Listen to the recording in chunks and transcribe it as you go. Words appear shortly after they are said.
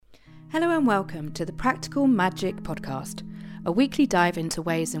Hello and welcome to the Practical Magic Podcast, a weekly dive into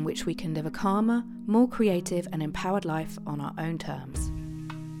ways in which we can live a calmer, more creative and empowered life on our own terms.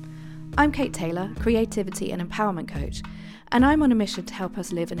 I'm Kate Taylor, creativity and empowerment coach, and I'm on a mission to help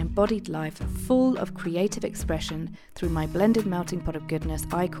us live an embodied life full of creative expression through my blended melting pot of goodness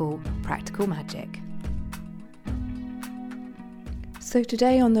I call Practical Magic. So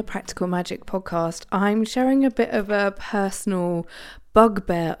today on the Practical Magic Podcast, I'm sharing a bit of a personal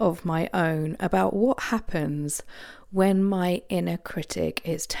bugbear of my own about what happens when my inner critic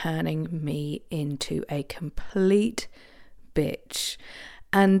is turning me into a complete bitch.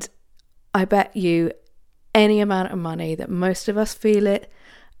 And I bet you any amount of money that most of us feel it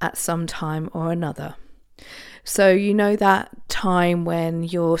at some time or another. So you know that time when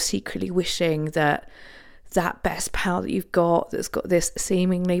you're secretly wishing that best pal that you've got that's got this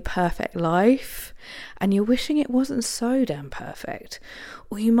seemingly perfect life, and you're wishing it wasn't so damn perfect.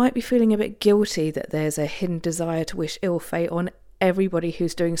 Or you might be feeling a bit guilty that there's a hidden desire to wish ill fate on everybody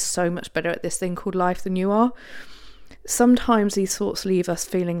who's doing so much better at this thing called life than you are. Sometimes these thoughts leave us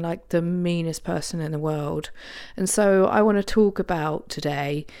feeling like the meanest person in the world. And so I want to talk about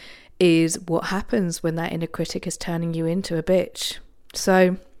today is what happens when that inner critic is turning you into a bitch.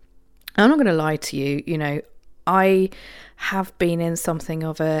 So I'm not going to lie to you, I have been in something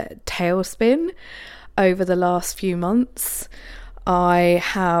of a tailspin over the last few months. I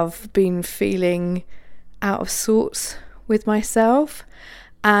have been feeling out of sorts with myself,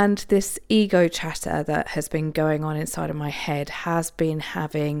 and this ego chatter that has been going on inside of my head has been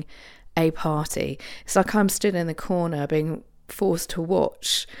having a party. It's like I'm stood in the corner being forced to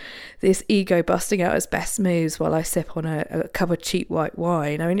watch this ego busting out its best moves while I sip on a cup of cheap white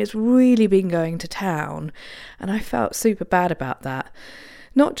wine. I mean, it's really been going to town, and I felt super bad about that.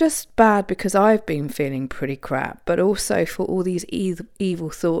 Not just bad because I've been feeling pretty crap, but also for all these evil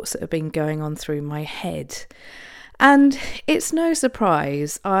thoughts that have been going on through my head. And it's no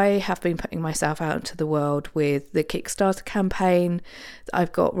surprise, I have been putting myself out into the world with the Kickstarter campaign that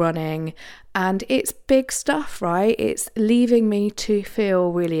I've got running, and it's big stuff, right? It's leaving me to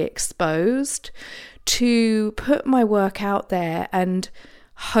feel really exposed, to put my work out there and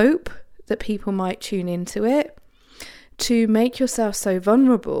hope that people might tune into it. To make yourself so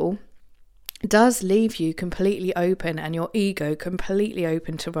vulnerable does leave you completely open and your ego completely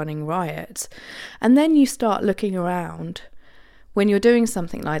open to running riot. And then you start looking around when you're doing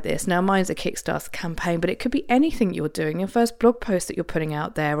something like this. Now, mine's a Kickstarter campaign, but it could be anything you're doing, your first blog post that you're putting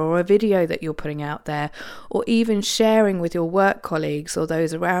out there, or a video that you're putting out there, or even sharing with your work colleagues or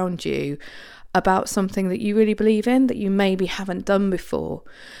those around you about something that you really believe in that you maybe haven't done before.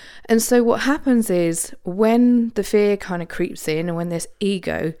 And so what happens is when the fear kind of creeps in and when this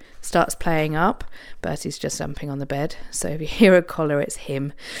ego starts playing up, Bertie's just jumping on the bed. So if you hear a collar, it's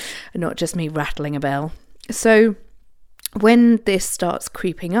him and not just me rattling a bell. So when this starts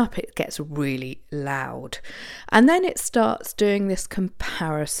creeping up, it gets really loud. And then it starts doing this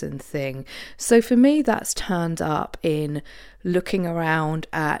comparison thing. So for me, that's turned up in looking around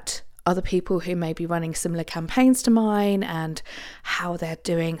at other people who may be running similar campaigns to mine and how they're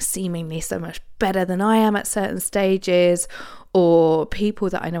doing seemingly so much better than I am at certain stages, or people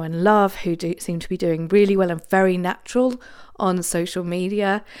that I know and love who seem to be doing really well and very natural on social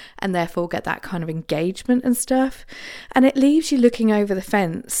media and therefore get that kind of engagement and stuff. And it leaves you looking over the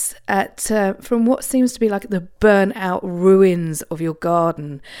fence at from what seems to be like the burnt out ruins of your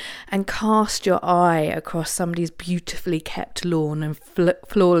garden, and cast your eye across somebody's beautifully kept lawn and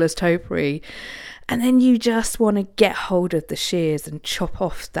flawless topiary, and then you just want to get hold of the shears and chop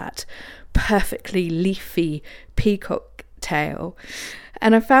off that perfectly leafy peacock tail.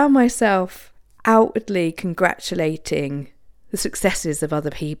 And I found myself outwardly congratulating the successes of other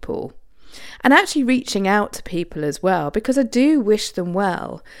people, and actually reaching out to people as well, because I do wish them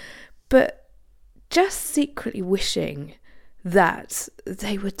well, but just secretly wishing that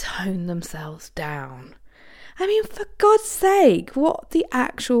they would tone themselves down. I mean, for God's sake, what the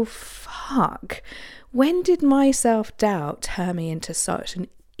actual fuck? When did my self-doubt turn me into such an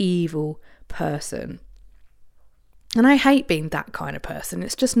evil person? And I hate being that kind of person.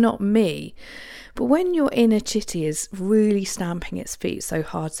 It's just not me. But when your inner chitty is really stamping its feet so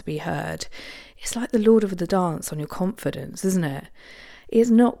hard to be heard, it's like the Lord of the Dance on your confidence, isn't it? It's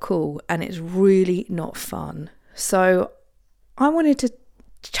not cool and it's really not fun. So I wanted to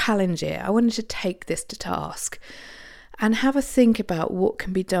challenge it. I wanted to take this to task and have a think about what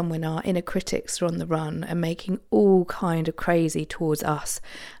can be done when our inner critics are on the run and making all kind of crazy towards us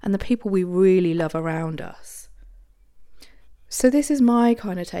and the people we really love around us. So this is my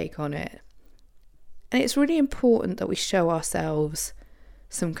kind of take on it. And it's really important that we show ourselves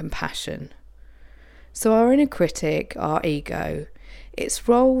some compassion. So our inner critic, our ego, its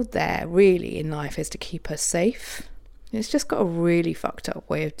role there really in life is to keep us safe. It's just got a really fucked up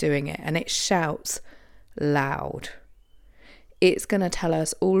way of doing it, and it shouts loud. It's going to tell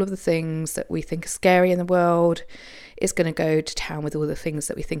us all of the things that we think are scary in the world. It's going to go to town with all the things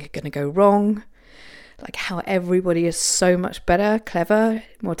that we think are going to go wrong. Like how everybody is so much better, clever,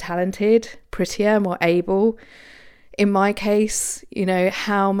 more talented, prettier, more able. In my case,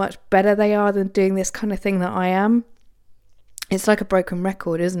 how much better they are than doing this kind of thing that I am. It's like a broken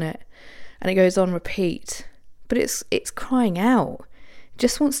record, isn't it? And it goes on repeat. But it's crying out. It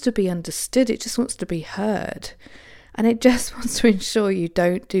just wants to be understood. It just wants to be heard. And it just wants to ensure you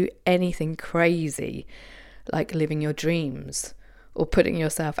don't do anything crazy, like living your dreams or putting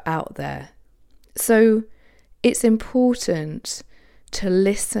yourself out there. So it's important to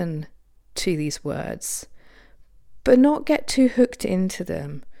listen to these words, but not get too hooked into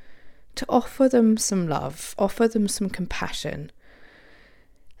them, to offer them some love, offer them some compassion.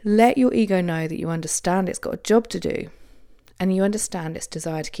 Let your ego know that you understand it's got a job to do, and you understand its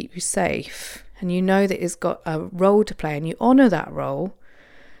desire to keep you safe, and you know that it's got a role to play, and you honour that role,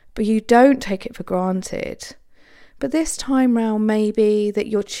 but you don't take it for granted. But this time round, maybe that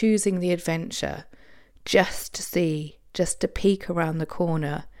you're choosing the adventure just to peek around the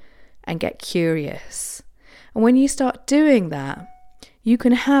corner and get curious. And when you start doing that, you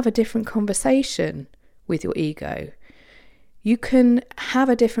can have a different conversation with your ego. You can have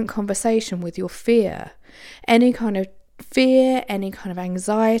a different conversation with your fear. Any kind of fear, any kind of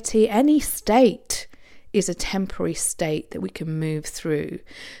anxiety, any state is a temporary state that we can move through.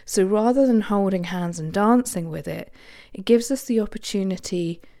 So rather than holding hands and dancing with it, it gives us the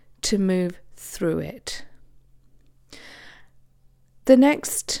opportunity to move through it. The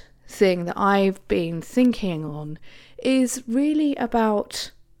next thing that I've been thinking on is really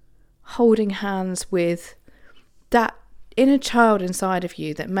about holding hands with that inner child inside of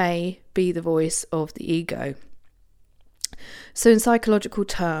you that may be the voice of the ego. So in psychological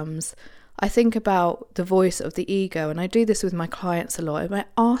terms, I think about the voice of the ego, and I do this with my clients a lot, by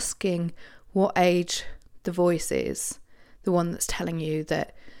asking what age the voice is, the one that's telling you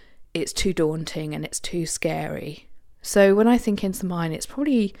that it's too daunting and it's too scary. So when I think into mine, it's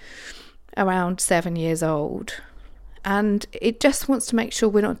probably around 7 years old, and it just wants to make sure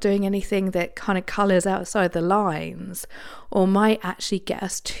we're not doing anything that kind of colours outside the lines or might actually get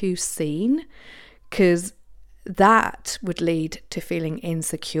us too seen, because that would lead to feeling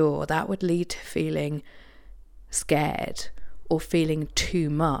insecure, that would lead to feeling scared or feeling too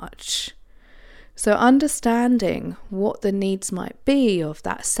much. So understanding what the needs might be of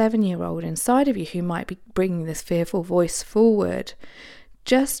that 7-year-old inside of you who might be bringing this fearful voice forward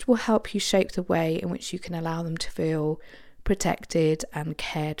just will help you shape the way in which you can allow them to feel protected and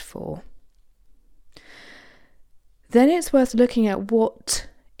cared for. Then it's worth looking at what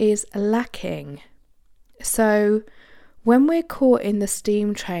is lacking. So when we're caught in the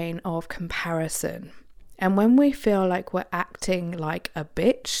steam train of comparison, and when we feel like we're acting like a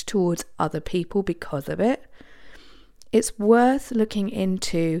bitch towards other people because of it, it's worth looking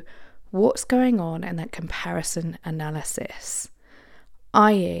into what's going on in that comparison analysis,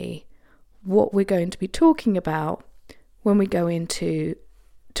 i.e. what we're going to be talking about when we go into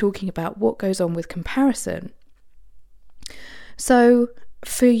talking about what goes on with comparison. So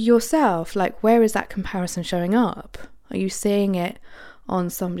for yourself, like, where is that comparison showing up? Are you seeing it on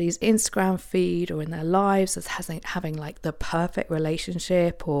somebody's Instagram feed or in their lives as having like the perfect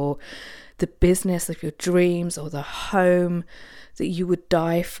relationship or the business of your dreams or the home that you would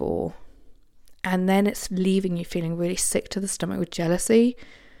die for? And then it's leaving you feeling really sick to the stomach with jealousy.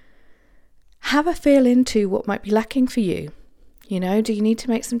 Have a feel into what might be lacking for you. Do you need to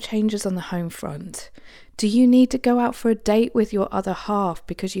make some changes on the home front? Do you need to go out for a date with your other half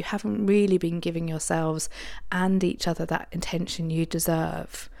because you haven't really been giving yourselves and each other that attention you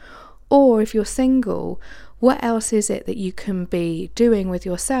deserve? Or if you're single, what else is it that you can be doing with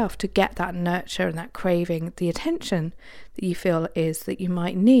yourself to get that nurture and that craving, the attention that you feel is that you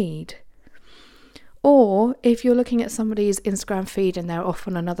might need? Or if you're looking at somebody's Instagram feed and they're off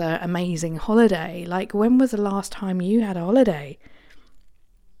on another amazing holiday, like, when was the last time you had a holiday?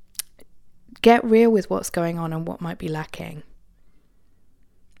 Get real with what's going on and what might be lacking.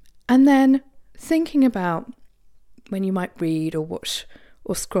 And then thinking about when you might read or watch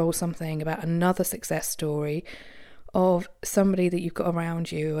or scroll something about another success story of somebody that you've got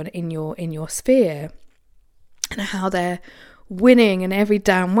around you and in your sphere, and how they're winning in every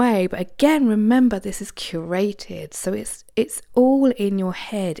damn way. But again, remember, this is curated. So it's all in your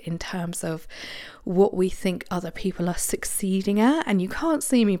head in terms of what we think other people are succeeding at. And you can't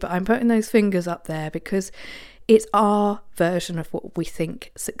see me, but I'm putting those fingers up there because it's our version of what we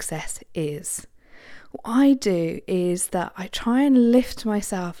think success is. What I do is that I try and lift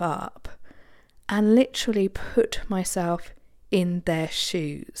myself up and literally put myself in their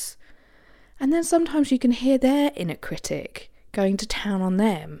shoes. And then sometimes you can hear their inner critic going to town on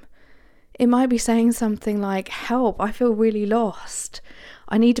them. It might be saying something like, help, I feel really lost.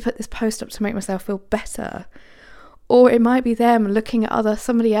 I need to put this post up to make myself feel better. Or it might be them looking at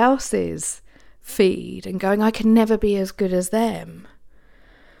somebody else's feed and going, I can never be as good as them.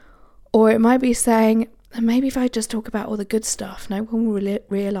 Or it might be saying, maybe if I just talk about all the good stuff, no one will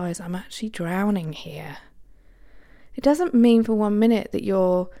realise I'm actually drowning here. It doesn't mean for 1 minute that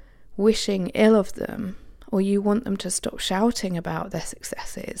you're wishing ill of them or you want them to stop shouting about their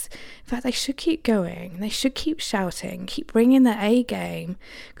successes. In fact, they should keep going. They should keep shouting, keep bringing their A game,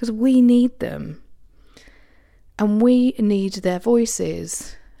 because we need them. And we need their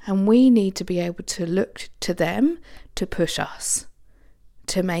voices. And we need to be able to look to them to push us,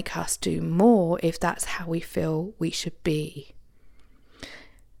 to make us do more if that's how we feel we should be.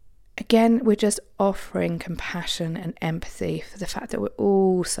 Again, we're just offering compassion and empathy for the fact that we're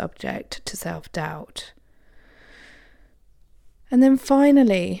all subject to self-doubt. And then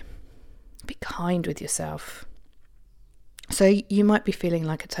finally, be kind with yourself. So you might be feeling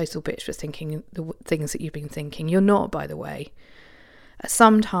like a total bitch for thinking the things that you've been thinking. You're not, by the way.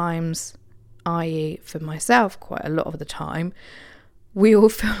 Sometimes, i.e. for myself quite a lot of the time, we all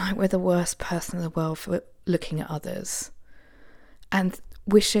feel like we're the worst person in the world for looking at others and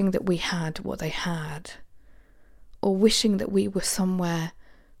wishing that we had what they had, or wishing that we were somewhere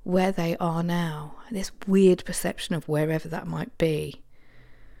where they are now. This weird perception of wherever that might be.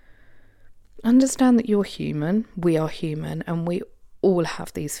 Understand that you're human, we are human, and we all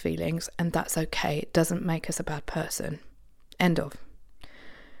have these feelings, and that's okay. It doesn't make us a bad person. End of.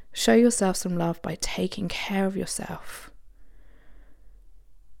 Show yourself some love by taking care of yourself.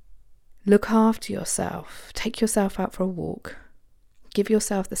 Look after yourself. Take yourself out for a walk. Give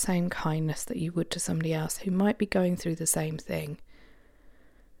yourself the same kindness that you would to somebody else who might be going through the same thing.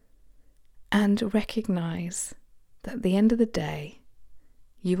 And recognise that at the end of the day,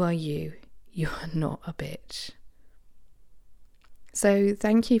 you are you. You are not a bitch. So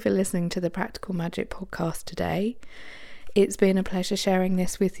thank you for listening to the Practical Magic podcast today. It's been a pleasure sharing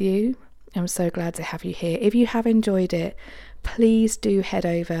this with you. I'm so glad to have you here. If you have enjoyed it, please do head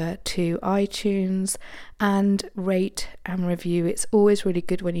over to iTunes and rate and review. It's always really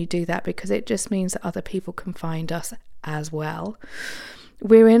good when you do that because it just means that other people can find us as well.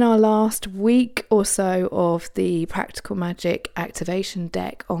 We're in our last week or so of the Practical Magic activation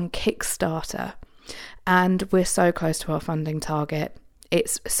deck on Kickstarter, and we're so close to our funding target.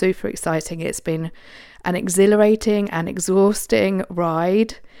 It's super exciting. It's been an exhilarating and exhausting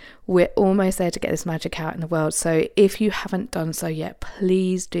ride. We're almost there to get this magic out in the world. So if you haven't done so yet,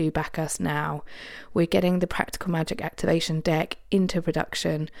 please do back us now. We're getting the Practical Magic activation deck into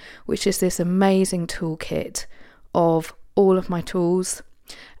production, which is this amazing toolkit of all of my tools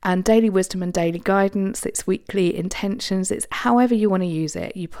and daily wisdom and daily guidance. It's weekly intentions. It's however you want to use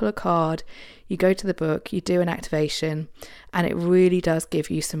it. You pull a card, you go to the book, you do an activation, and it really does give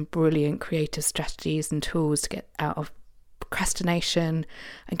you some brilliant creative strategies and tools to get out of procrastination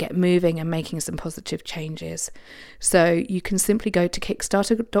and get moving and making some positive changes. So you can simply go to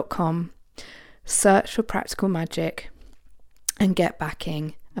kickstarter.com, search for Practical Magic, and get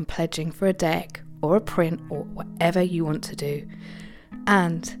backing and pledging for a deck or a print or whatever you want to do.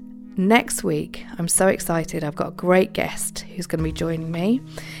 And next week, I'm so excited. I've got a great guest who's going to be joining me.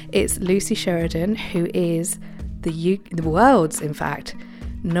 It's Lucy Sheridan, who is the world's, in fact,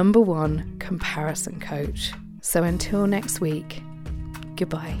 #1 comparison coach. So until next week,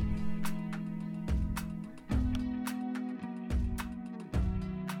 goodbye.